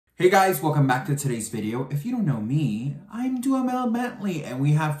Hey guys, welcome back to today's video. If you don't know me, I'm Duhamel Bentley and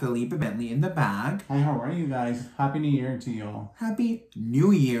we have Felipe Bentley in the bag. Hi, how are you guys? Happy New Year to you all. Happy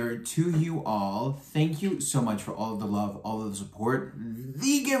New Year to you all. Thank you so much for all of the love, all of the support.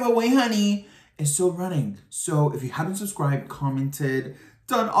 The giveaway, honey, is still running. So if you haven't subscribed, commented,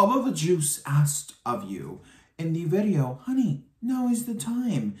 done all of the juice asked of you in the video, honey, now is the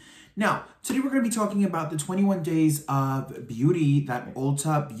time. Now, today we're going to be talking about the 21 days of beauty that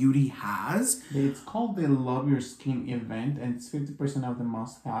Ulta Beauty has. It's called the Love Your Skin event, and it's 50% of the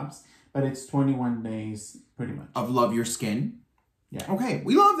must-haves, but it's 21 days pretty much. Of Love Your Skin? Yeah. Okay,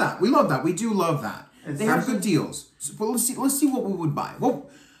 we love that. We love that. We do love that. They have good deals. So, but let's see what we would buy. Well,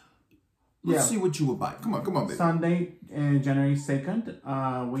 let's see what you would buy. Come on, baby. Sunday, January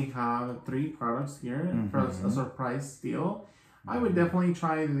 2nd, we have 3 products here for a surprise deal. I would definitely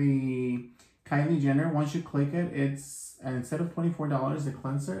try the Kylie Jenner. Once you click it, it's instead of $24, the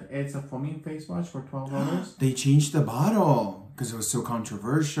cleanser, it's a foaming face wash for $12. They changed the bottle because it was so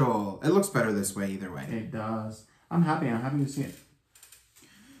controversial. It looks better this way either way. It does. I'm happy to see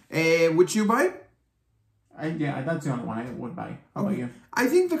it. Would you buy? Yeah, that's the only one I would buy. How about you? I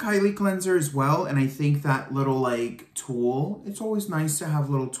think the Kylie cleanser as well, and I think that little like tool. It's always nice to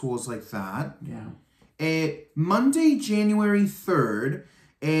have little tools like that. Yeah. Monday, January 3rd,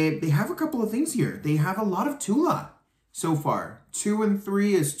 they have a couple of things here. They have a lot of Tula so far. 2 and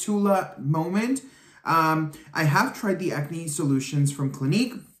 3 is Tula moment. I have tried the acne solutions from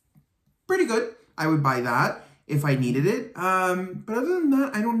Clinique. Pretty good. I would buy that if I needed it. But other than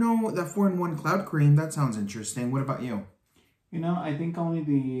that, I don't know. That 4-in-1 cloud cream, that sounds interesting. What about you? You know, I think only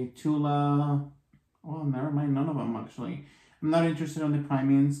the Tula... Well, never mind. None of them, actually. I'm not interested in the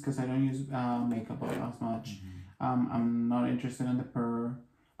primings because I don't use makeup oil as much. I'm not interested in the Purr.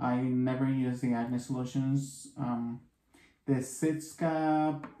 I never use the acne solutions. The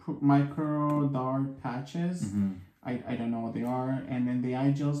Sitka micro dark patches. I don't know what they are. And then the eye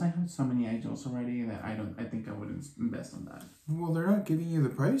gels. I have so many eye gels already that I think I wouldn't invest on that. Well, they're not giving you the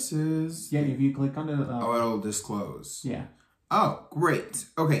prices. Yeah, if you click on the... oh, it'll disclose. Yeah. Oh, great.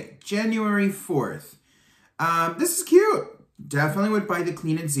 Okay, January 4th. This is cute. Definitely would buy the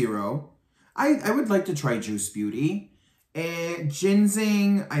Clean and Zero. I would like to try Juice Beauty.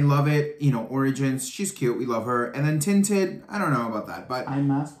 Ginseng, I love it. You know, Origins, she's cute. We love her. And then Tinted, I don't know about that, but... Eye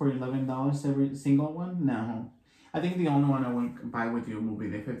mask for $11 every single one? No. I think the only one I would buy with you will be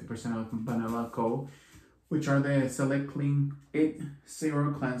the 50% of Vanilla Co., which are the Select Clean 8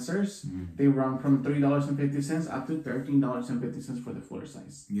 Zero Cleansers. They run from $3.50 up to $13.50 for the fuller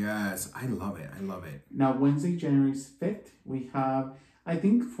size. Yes, I love it. I love it. Now, Wednesday, January 5th, we have, I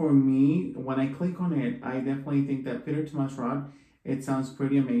think for me, when I click on it, I definitely think that Peter Thomas Roth, it sounds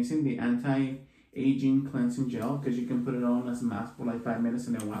pretty amazing. The Anti-Aging Cleansing Gel, because you can put it on as a mask for like 5 minutes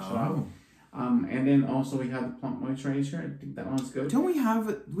and then wash it off. And then also we have the Plump Moisturizer. I think that one's good. Don't we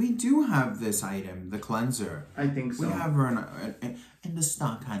have, we do have this item, the cleanser. I think so. We have her in the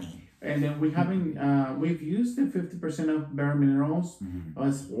stock, honey. And then we haven't, we've used the 50% of Bare Minerals. Oh,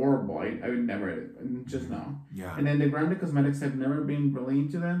 it's horrible. I would never, just know. Yeah. And then the Grande Cosmetics, I've never been really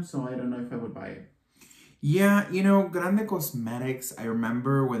into them, so I don't know if I would buy it. Yeah, you know, Grande Cosmetics, I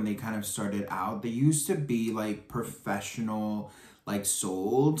remember when they kind of started out, they used to be like professional, like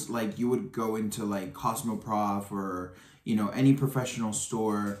sold, like you would go into like Cosmoprof or, you know, any professional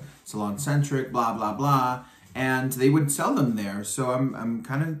store, Salon Centric, blah, blah, blah. And they would sell them there. So I'm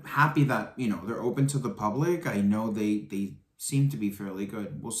kind of happy that, you know, they're open to the public. I know they seem to be fairly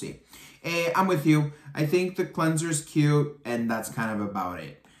good. We'll see. I'm with you. I think the cleanser's cute, and that's kind of about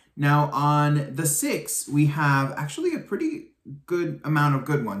it. Now, on the 6th, we have actually a pretty good amount of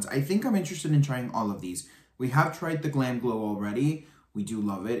good ones. I think I'm interested in trying all of these. We have tried the Glam Glow already. We do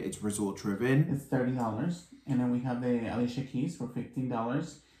love it. It's result driven. It's $30. And then we have the Alicia Keys for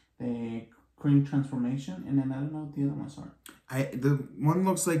 $15. The Cream Transformation. And then I don't know what the other ones are. The one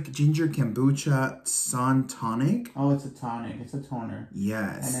looks like Ginger Kombucha Sun Tonic. Oh, it's a tonic. It's a toner.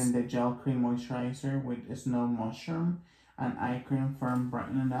 Yes. And then the Gel Cream Moisturizer with Snow Mushroom. An Eye Cream Firm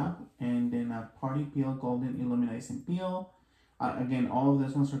Brightening Up. And then a Party Peel Golden Illuminating Peel. Again, all of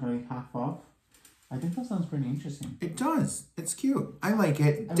these ones are going to be half off. I think that sounds pretty interesting. It does. It's cute. I like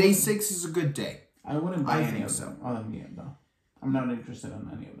it. Day 6 is a good day. I wouldn't buy any of them. Other than them, though. I'm not interested in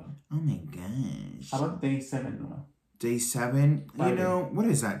any of them. Oh my gosh. How about day 7, Noah? Day 7? Friday. You know, what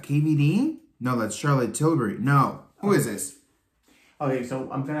is that? KVD? No, that's Charlotte Tilbury. No. Who is this? Okay, so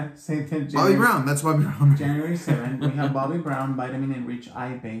I'm going to say that Bobbi Brown. That's Bobbi Brown. January 7th, we have Bobbi Brown Vitamin Enriched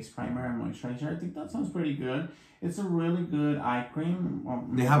Eye Base Primer and Moisturizer. I think that sounds pretty good. It's a really good eye cream.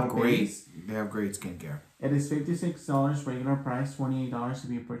 They have great skincare. It is $56 regular price, $28 if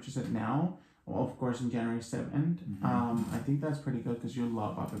you purchase it now. Well, of course, in January 7th. I think that's pretty good because you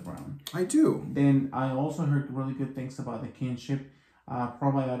love Bobbi Brown. I do. Then I also heard really good things about the Kinship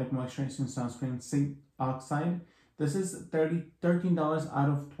probiotic moisturizing sunscreen zinc oxide. This is $13 out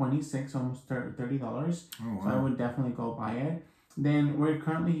of 26, almost $30. Oh, wow. So I would definitely go buy it. Then we're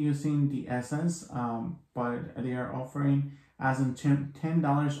currently using the Essence, but they are offering as in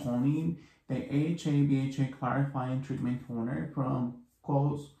 $10 only the AHA BHA clarifying treatment toner from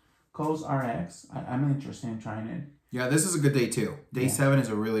Coles RX. I'm interested in trying it. Yeah, this is a good day too. Day 7 is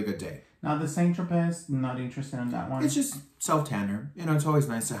a really good day. Now the Saint Tropez, not interested in that one. It's just self-tanner. You know, it's always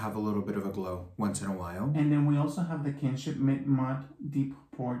nice to have a little bit of a glow once in a while. And then we also have the Kinship Mid Mud Deep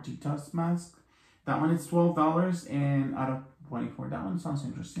Pore Detox Mask. That one is $12 and out of 24. That one sounds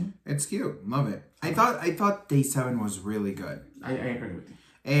interesting. It's cute. Love it. I thought day 7 was really good. I agree with you.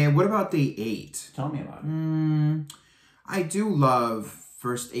 And what about day 8? Tell me about it. I do love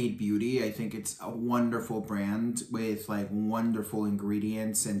First Aid Beauty. I think it's a wonderful brand with like wonderful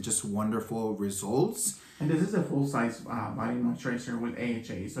ingredients and just wonderful results. And this is a full-size body moisturizer with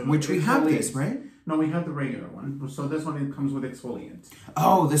AHA. So which we have this, right? No, we have the regular one. So this one, it comes with exfoliant.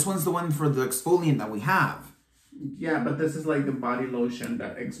 Oh, this one's the one for the exfoliant that we have. Yeah, but this is like the body lotion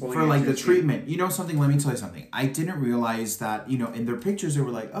that exfoliates. For like the treatment. You know something? Let me tell you something. I didn't realize that, you know, in their pictures, they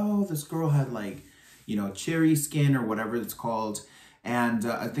were like, oh, this girl had like, you know, cherry skin or whatever it's called. And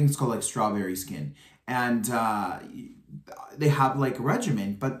I think it's called like strawberry skin. And they have like a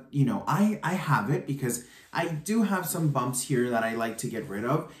regimen. But, you know, I have it because I do have some bumps here that I like to get rid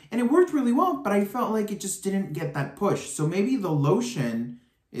of. And it worked really well, but I felt like it just didn't get that push. So maybe the lotion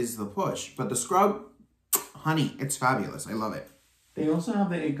is the push. But the scrub, honey, it's fabulous. I love it. They also have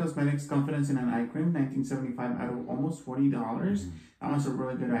the IT Cosmetics Confidence in an Eye Cream, $19.75 out of almost $40. That one's a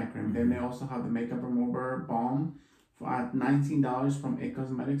really good eye cream. Then they also have the Makeup Remover Balm at $19 from IT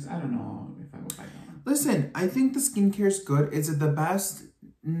Cosmetics. I don't know if I will buy that one. Listen, I think the skincare is good. Is it the best?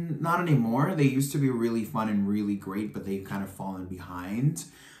 Not anymore. They used to be really fun and really great, but they've kind of fallen behind.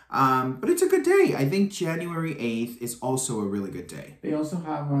 But it's a good day. I think January 8th is also a really good day. They also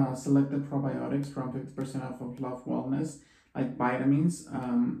have selected probiotics from 50% off of Love Wellness, like vitamins.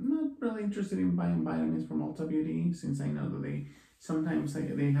 Not really interested in buying vitamins from Ulta Beauty since I know that they sometimes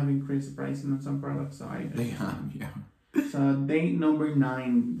they have increased pricing on some products. So they have, yeah. So day number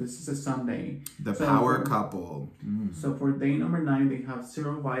 9, this is a Sunday. The power couple. So for day number 9, they have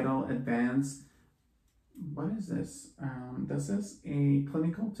Zero Vital Advanced. What is this? This is a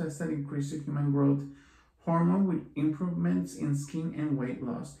clinical test that increases human growth hormone with improvements in skin and weight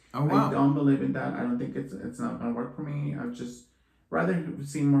loss. Oh, wow. I don't believe in that. I don't think it's not gonna work for me. I'd just rather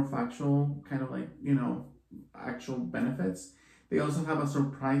see more factual, kind of like, you know, actual benefits. They also have a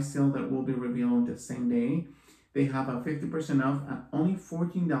surprise sale that will be revealed on the same day. They have a 50% off at only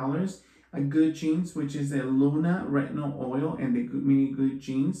 $14. A Good Jeans, which is a Luna Retinol Oil and the Mini Good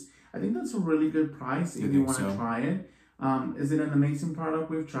Jeans. I think that's a really good price if you want to try it. Is it an amazing product?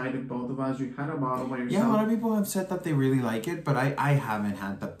 We've tried it, both of us. You had a bottle by yourself. Yeah, a lot of people have said that they really like it, but I haven't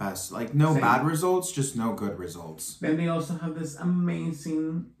had the best. Like, no bad results, just no good results. Then they also have this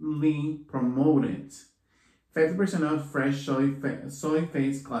amazingly promoted 50% off fresh soy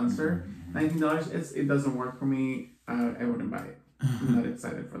face cleanser. $19. It doesn't work for me. I wouldn't buy it. I'm not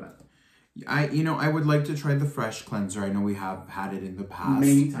excited for that. I would like to try the fresh cleanser. I know we have had it in the past.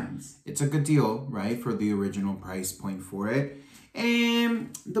 Many times. It's a good deal, right? For the original price point for it.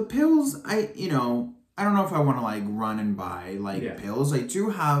 And the pills, I don't know if I want to like run and buy pills. I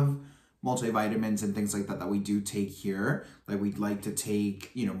do have multivitamins and things like that we do take here. Like we'd like to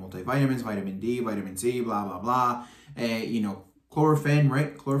take, multivitamins, vitamin D, vitamin C, blah, blah, blah. Chlorophyll,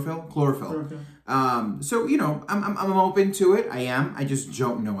 right? Chlorophyll. So, I'm open to it. I just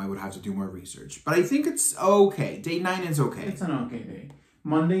don't know. I would have to do more research. But I think it's okay. Day 9 is okay. It's an okay day.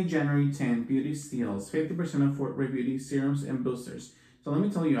 Monday, January 10th, Beauty Steals. 50% off Fort Ray Beauty serums and boosters. So let me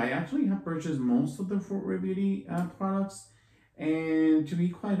tell you, I actually have purchased most of the Fort Ray Beauty products. And to be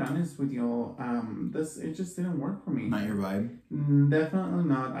quite honest with y'all, it just didn't work for me. Not your vibe? Definitely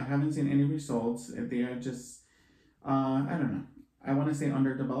not. I haven't seen any results. They are just, I don't know. I want to say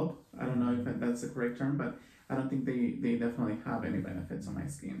underdeveloped. I don't know if that's the correct term, but I don't think they definitely have any benefits on my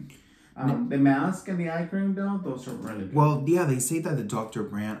skin. The mask and the eye cream, though, those are really good. Well, yeah, they say that the Dr.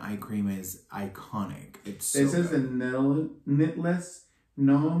 Brandt eye cream is iconic. This is the Knitless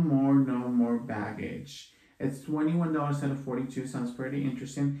No More Baggage. It's $21 out of $42. Sounds pretty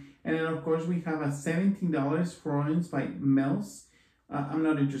interesting. And then, of course, we have a $17 Florence by Mills. I'm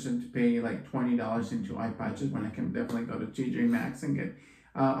not interested to pay like $20 into eye patches when I can definitely go to TJ Maxx and get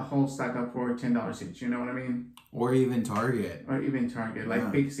a whole stack up for $10 each. You know what I mean? Or even Target. Or even Target,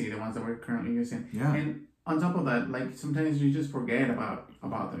 like Pixie, the ones that we're currently using. Yeah. And on top of that, like sometimes you just forget about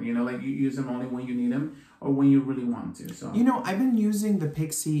them. You know, like you use them only when you need them or when you really want to. So you know, I've been using the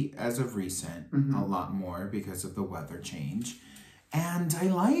Pixie as of recent a lot more because of the weather change. And I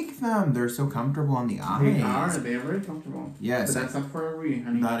like them. They're so comfortable on the eyes. They are. They're very comfortable. Yes. But that's up for a review,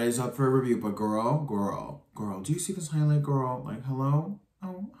 honey. That is up for a review. But girl, do you see this highlight, girl? Like, hello?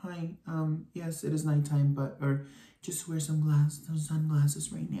 Oh, hi. Yes, it is nighttime, but, or just wear some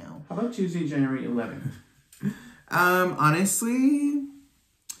sunglasses right now. How about Tuesday, January 11th? Honestly,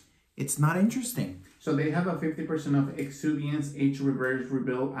 it's not interesting. So they have a 50% of Exuviance Age Reverse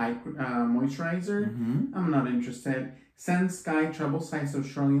Rebuild Eye Moisturizer. I'm not interested. Sun Sky Trouble Size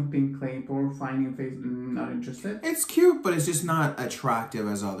Australian Pink Clay Pore Finding Face. Not interested. It's cute, but it's just not attractive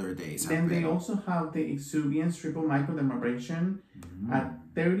as other days. Then they also have the Exuviance Triple Microdermabrasion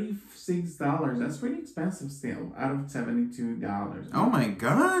at $36. That's pretty expensive still, out of $72. Oh my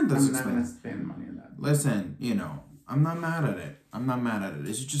God, that's I'm not gonna spend money on that. Listen, you know, I'm not mad at it.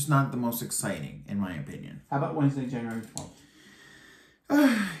 It's just not the most exciting, in my opinion. How about Wednesday, January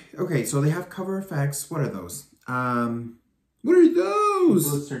 12th? Okay, so they have Cover FX. What are those? What are those?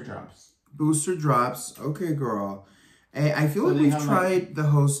 Booster drops. Booster drops. Okay, girl. I feel like we've tried the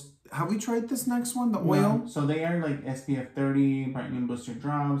host. Have we tried this next one, the oil? So they are like SPF 30 brightening booster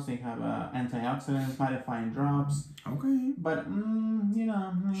drops. They have antioxidants, mattifying drops. Okay. But you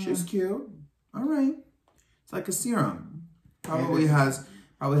know, she's cute. All right. It's like a serum. Probably has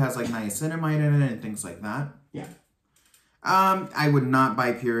like niacinamide in it and things like that. Yeah. I would not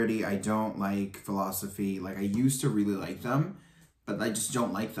buy Purity. I don't like Philosophy. Like, I used to really like them, but I just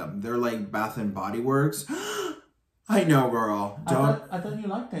don't like them. They're like Bath and Body Works. I know, girl. I thought you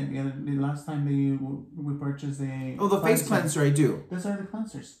liked it the last time that we purchased a... Oh, the face cleanser, I do. Those are the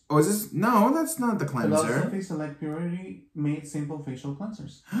cleansers. Oh, is this... No, that's not the cleanser. Philosophy Select Purity made simple facial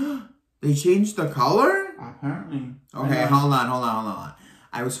cleansers. They changed the color? Apparently. Okay, hold on.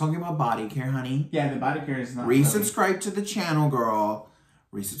 I was talking about body care, honey. Yeah, the body care is not... Resubscribe to the channel, girl.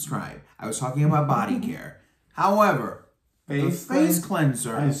 Resubscribe. I was talking about body care. However, the face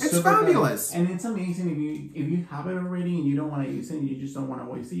cleanser, it's fabulous. Good. And it's amazing if you have it already and you don't want to use it and you just don't want to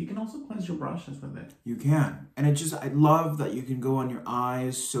waste it, you can also cleanse your brushes with it. You can. And I love that you can go on your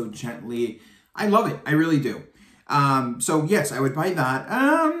eyes so gently. I love it. I really do. So yes, I would buy that.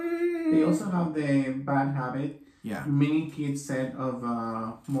 They also have the Bad Habit mini kit set of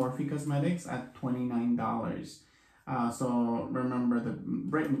Morphe Cosmetics at $29. So remember,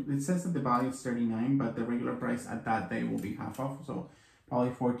 it says that the value is $39, but the regular price at that day will be half off, so probably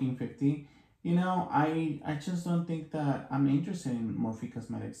 $14.50. You know, I just don't think that I'm interested in Morphe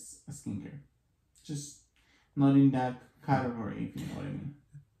Cosmetics skincare. Just not in that category, if you know what I mean.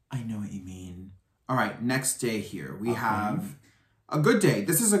 I know what you mean. All right, next day here we have a good day.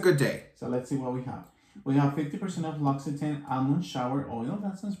 This is a good day. So let's see what we have. We have 50% of L'Occitane Almond Shower Oil.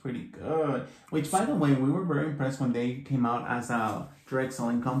 That sounds pretty good. Which, by the way, we were very impressed when they came out as a direct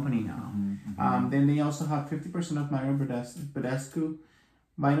selling company now. Then they also have 50% of Mario Badescu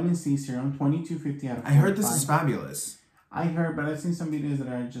Vitamin C Serum, $22.50 out of $45. I heard this is fabulous. I heard, but I've seen some videos that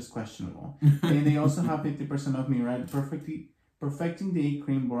are just questionable. And they also have 50% of Murad Perfecting Day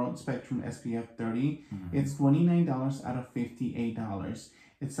Cream Broad Spectrum SPF 30. It's $29 out of $58.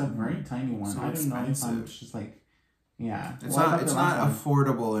 It's a very tiny one. So I don't know if I'm just like, yeah. It's not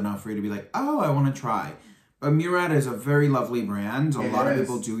affordable enough for you to be like, oh, I want to try. But Murad is a very lovely brand. A lot of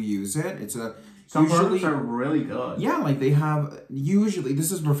people do use it. Some products are really good. Yeah, like they have, usually,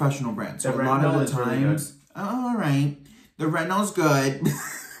 this is a professional brand. So a lot of the times, all right, the Retinol's good.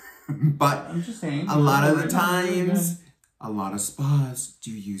 But I'm just saying, a lot of the times, a lot of spas do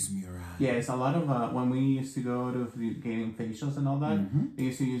use Murad. Yeah, it's a lot of, when we used to go to getting facials and all that, they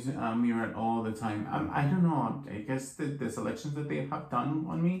used to use Murad all the time. I don't know, I guess the selections that they have done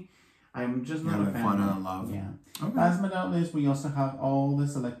on me, I'm just not a fan. Fun and love. Yeah. Okay. Last but not least, we also have all the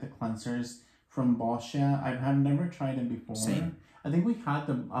selected cleansers from Boscia. I have never tried them before. Same. I think we had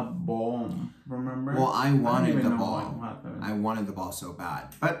a balm, remember? Well, I wanted the ball. I wanted the ball so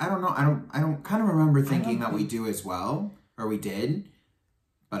bad. But I don't know, I don't kind of remember thinking that we do as well. Or we did,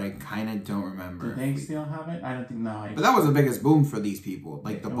 but I kind of don't remember. Do they still have it? I don't think, no. But that was the biggest boom for these people.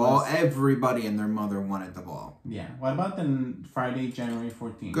 Like the ball, everybody and their mother wanted the ball. Yeah. What about the Friday, January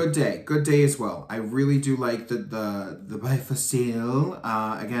 14th? Good day as well. I really do like the Bifacil.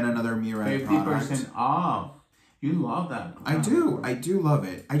 Again, another Murad product. 50% off. You love that. I do love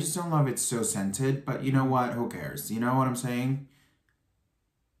it. I just don't love it so scented, but you know what? Who cares? You know what I'm saying?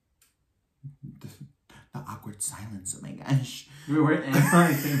 The awkward silence. Oh my gosh. We were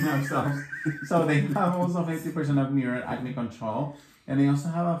analyzing ourselves. So they have also 50% of mirror acne control. And they also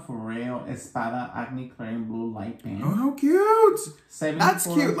have a Foreo Espada Acne Clearing Blue Light Pen. Oh, how cute. 74, That's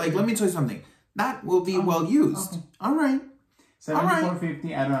cute. Like, let me tell you something. That will be well used. Okay. All right.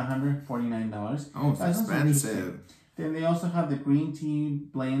 $74.50 out of $149. Oh, it's expensive. Then they also have the green tea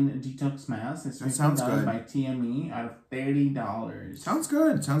blend detox mask. It's $15 by TME out of $30. Sounds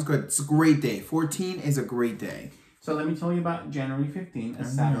good. Sounds good. It's a great day. 14 is a great day. So let me tell you about January 15, a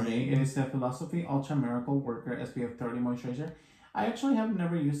Saturday. It is the Philosophy Ultra Miracle Worker SPF 30 moisturizer. I actually have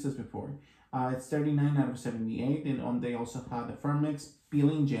never used this before. It's 39 out of 78. And they also have the Firmix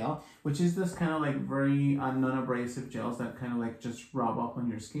peeling gel, which is this kind of like very non-abrasive gels that kind of like just rub off on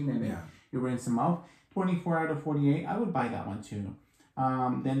your skin and then you rinse them off. 24 out of 48. I would buy that one too.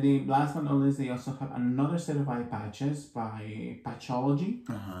 Then the last but not least, they also have another set of eye patches by Patchology.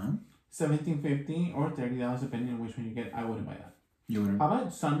 $17.50 or $30 depending on which one you get. I wouldn't buy that. You wouldn't? How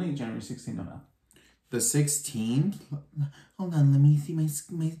about Sunday, January 16th? The 16th? Hold on, let me see my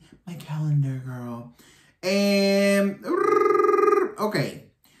calendar, girl. Okay.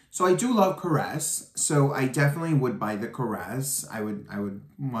 So I do love Caress. So I definitely would buy the Caress. I would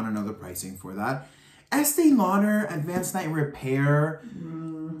want to know the pricing for that. Estee Lauder Advanced Night Repair.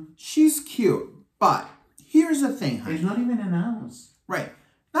 She's cute. But here's the thing, honey. It's not even announced. Right.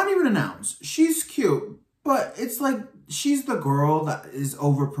 Not even announced. She's cute. But it's like she's the girl that is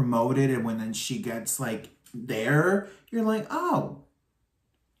over promoted, and when then she gets like there, you're like, oh.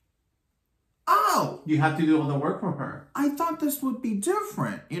 You have to do all the work for her. I thought this would be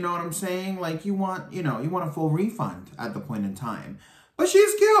different. You know what I'm saying? Like you want a full refund at the point in time. But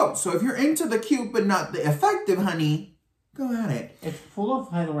she's cute. So if you're into the cute but not the effective, honey, go at it. It's full of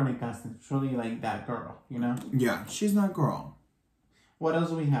hyaluronic acid. It's really like that girl, you know? Yeah, she's not girl. What else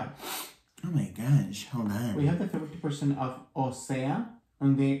do we have? Oh my gosh, hold on. We have the 50% of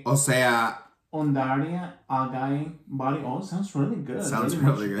Ondaria Agave Body Oil. Sounds really good. Sounds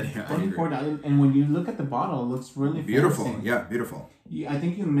really good, yeah. $24. And when you look at the bottle, it looks really beautiful. fancy. Yeah, beautiful. I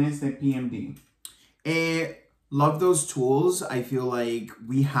think you missed the PMD. Love those tools. I feel like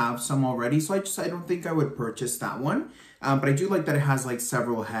we have some already, so I don't think I would purchase that one. But I do like that it has like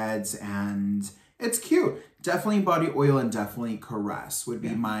several heads and it's cute. Definitely body oil and definitely Caress would be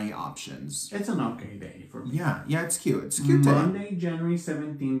my options. It's an okay day for me. Yeah, it's cute. It's cute Monday, January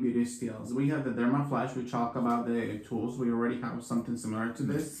 17, Beauty Steals. We have the Derma Flash. We talk about the tools. We already have something similar to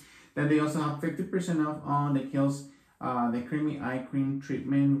this. Then they also have 50% off on the Kiehl's the creamy eye cream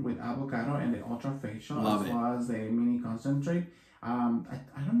treatment with avocado and the ultra facial, as well as the mini concentrate. I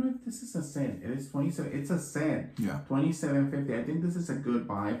don't know if this is a set. It is 27. It's a set. Yeah. $27.50. I think this is a good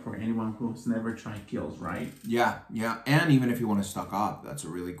buy for anyone who's never tried Kiehl's, right? Yeah. And even if you want to stock up, that's a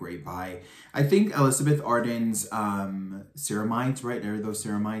really great buy. I think Elizabeth Arden's ceramides, right? There are those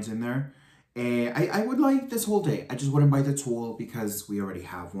ceramides in there. I would like this whole day. I just wouldn't buy the tool because we already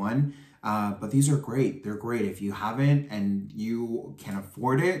have one. But these are great. They're great. If you haven't and you can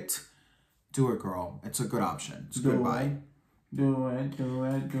afford it, do it, girl. It's a good option. It's a good buy. Do it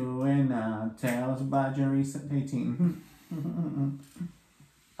now. Tell us about January 18.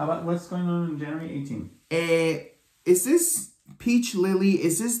 How about what's going on January 18? Is this Peach Lily?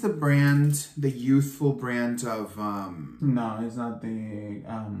 Is this the brand, the youthful brand of No, it's not the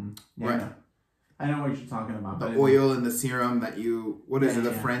right. I know what you're talking about. The oil and the serum that you, what is it,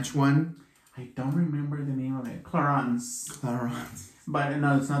 the French one? I don't remember the name of it. Clarins. But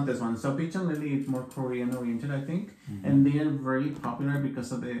no, it's not this one. So Peach and Lily is more Korean oriented, I think. And they are very popular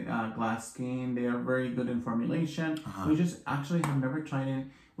because of the glass skin. They are very good in formulation. We just actually have never tried it.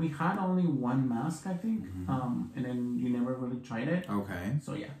 We had only one mask, I think. And then you never really tried it. Okay.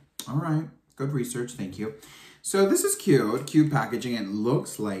 So yeah. All right. Good research. Thank you. So this is cute. Cute packaging. It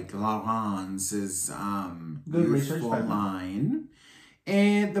looks like Laurence's good research line.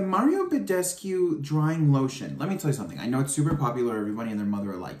 And the Mario Badescu drying lotion. Let me tell you something. I know it's super popular. Everybody and their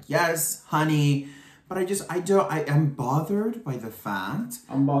mother are like, yes, honey. But I am bothered by the fact.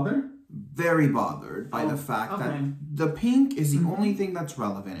 I'm bothered? Very bothered by the fact that the pink is the only thing that's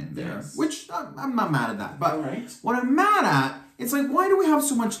relevant in there. Yes. Which I'm not mad at that. But what I'm mad at, it's like, why do we have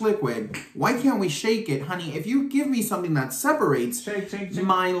so much liquid? Why can't we shake it? Honey, if you give me something that separates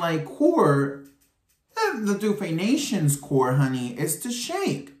my like core, the Dufay Nation's core, honey, is to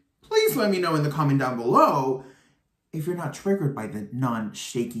shake. Please let me know in the comment down below if you're not triggered by the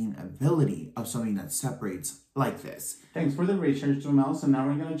non-shaking ability of something that separates like this. Thanks for the research, Jamel. So now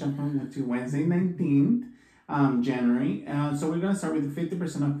we're going to jump on to Wednesday 19th. January. So we're gonna start with 50%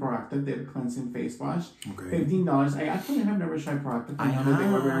 of Proactive Deep Cleansing Face Wash. Okay. $15. I actually have never tried Proactive. I know that they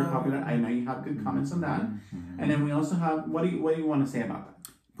were very popular. I know you have good comments on that. And then we also have what do you want to say about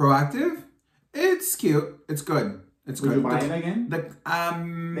that? Proactive? It's cute. It's good. It's Would good. you buy it again? The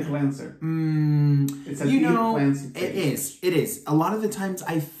cleanser. It's a cleansing. It is. A lot of the times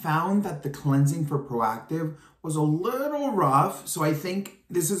I found that the cleansing for Proactive was a little rough. So I think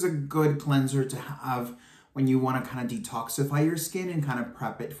this is a good cleanser to have when you want to kind of detoxify your skin and kind of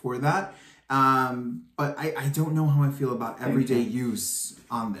prep it for that. But I don't know how I feel about everyday use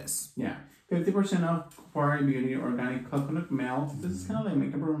on this. Yeah. 50% off Quarry Beauty Organic Coconut Milk. This is kind of like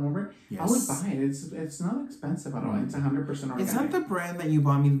makeup remover. Yes. I would buy it. It's not expensive at all. It's 100% organic. Is that the brand that you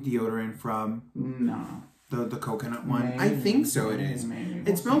bought me the deodorant from? No. The coconut one? Maybe, I think so it is. Maybe.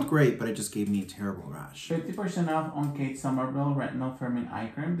 It smelled great, but it just gave me a terrible rash. 50% off on Kate Somerville Retinol Firming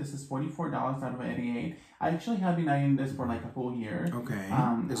Eye Cream. This is $44 out of $88. I actually have been eyeing this for like a full year. Okay.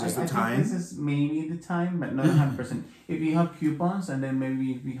 Is this the time? I think this is maybe the time, but not 100%. If you have coupons and then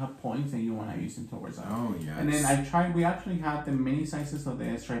maybe if you have points, then you want to use them towards that. Oh, yes. And then we actually have the mini sizes of the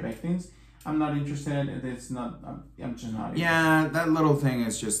stripectins. I'm not interested. It's not, I'm just not interested. Yeah, that little thing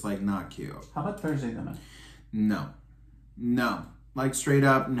is just like not cute. How about Thursday then? No. Like straight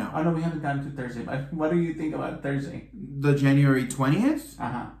up, no. Oh no, we haven't gotten to Thursday, but what do you think about Thursday? The January 20th?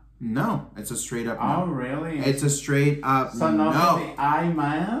 Uh-huh. No, it's a straight up Oh, no. really? It's a straight up so no. not for the eye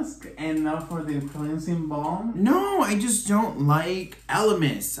mask and not for the cleansing balm? No, I just don't like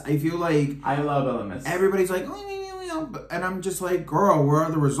Elemis. I feel like... I love Elemis. Everybody's like, and I'm just like, girl, where are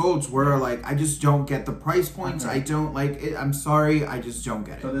the results? Where, like, I just don't get the price points. Okay. I don't like it. I'm sorry, I just don't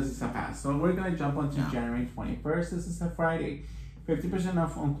get it. So this is a pass. So we're going to jump on to January 21st. This is a Friday. 50%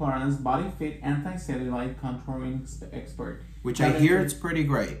 off on Clarins Body Fit Anti-Cellulite Contouring Expert. Which I hear it's pretty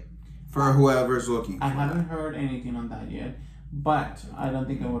great for whoever's looking for I haven't heard anything on that yet, but I don't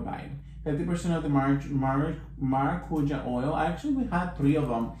think I would buy it. 50% of the Maracuja oil. I actually had 3 of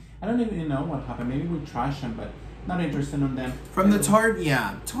them. I don't even know what happened. Maybe we trashed them, but not interested in them. From the Tarte,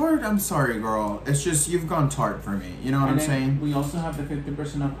 yeah. Tarte, I'm sorry, girl. It's just, you've gone Tarte for me. You know what I'm saying? We also have the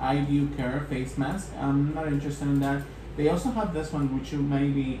 50% of iView Care face mask. I'm not interested in that. They also have this one, which you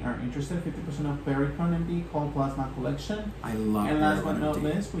maybe are interested. 50% of Pericon MD Cold Plasma Collection. I love it. And last but not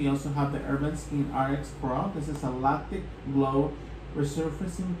least, we also have the Urban Skin RX Pro. This is a lactic glow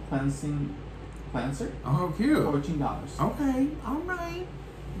resurfacing cleanser. Oh, cute. $14. Okay, all right.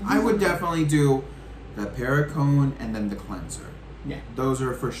 I would definitely do the Pericone and then the cleanser. Yeah. Those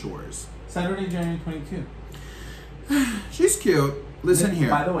are for sure. Saturday, January 22. She's cute. Listen here.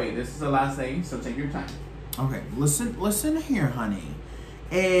 By the way, this is the last day, so take your time. Okay, listen here, honey.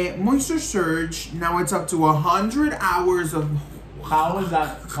 Moisture Surge, now it's up to 100 hours of... How is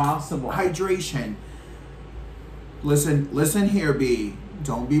that possible? Hydration. Listen here, B.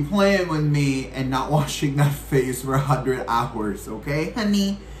 Don't be playing with me and not washing that face for 100 hours, okay,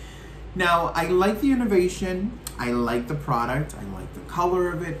 honey? Now, I like the innovation. I like the product. I like the color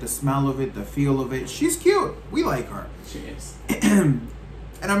of it, the smell of it, the feel of it. She's cute. We like her. She is.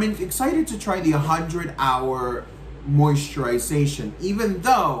 And I'm excited to try the 100-hour moisturization, even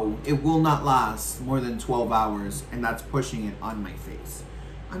though it will not last more than 12 hours, and that's pushing it on my face.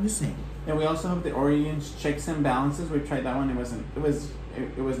 I'm just saying. And we also have the Orange Checks and Balances. We tried that one. It was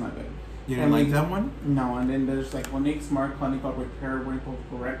not good. You didn't like that one? No, and then there's like Clinique Smart Clinical Repair Wrinkle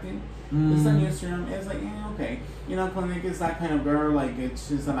Correcting. This a new serum. It's like, okay. You know, Clinique is that kind of girl, like it's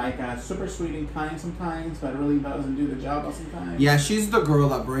just like a super sweet and kind sometimes, but it really doesn't do the job sometimes. Yeah, she's the girl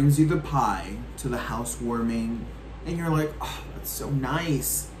that brings you the pie to the housewarming, and you're like, oh, that's so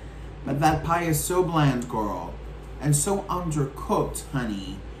nice. But that pie is so bland, girl, and so undercooked,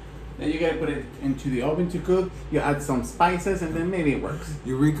 honey. Then you gotta put it into the oven to cook. You add some spices, and then maybe it works.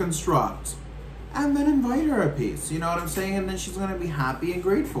 You reconstruct, and then invite her a piece. You know what I'm saying? And then she's gonna be happy and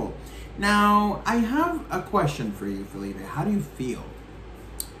grateful. Now, I have a question for you, Felipe. How do you feel?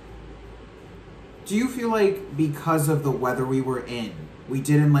 Do you feel like because of the weather we were in, we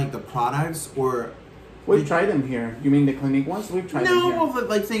didn't like the products, or... We've tried them here. You mean the Clinique ones? We've tried them here. No, but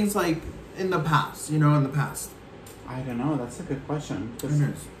like things like in the past, in the past. I don't know. That's a good question.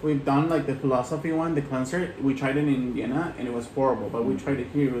 We've done like the Philosophy one, the cleanser. We tried it in Indiana and it was horrible, but we tried it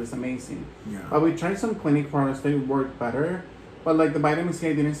here. It was amazing. Yeah. But we tried some Clinique products. They worked better. But like the vitamin C,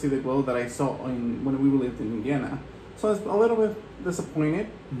 I didn't see the glow that I saw when we lived in Indiana. So I was a little bit disappointed.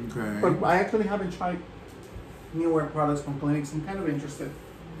 Okay. But I actually haven't tried newer products from Clinique, so I'm kind of interested.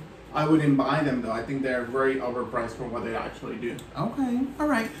 I wouldn't buy them though. I think they're very overpriced for what they actually do. Okay. All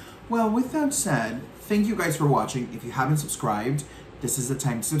right. Well, with that said, thank you guys for watching. If you haven't subscribed, this is the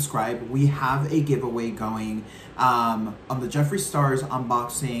time to subscribe. We have a giveaway going on the Jeffree Stars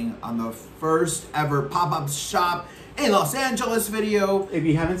unboxing on the first ever pop-up shop in Los Angeles video. If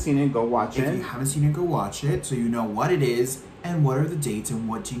you haven't seen it, go watch it. If you haven't seen it, go watch it so you know what it is and what are the dates and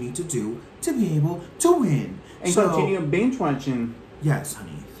what you need to do to be able to win. And continue binge watching. Yes,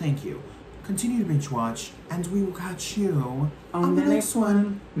 honey. Thank you. Continue to binge watch, and we will catch you on the next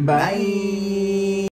one. Bye.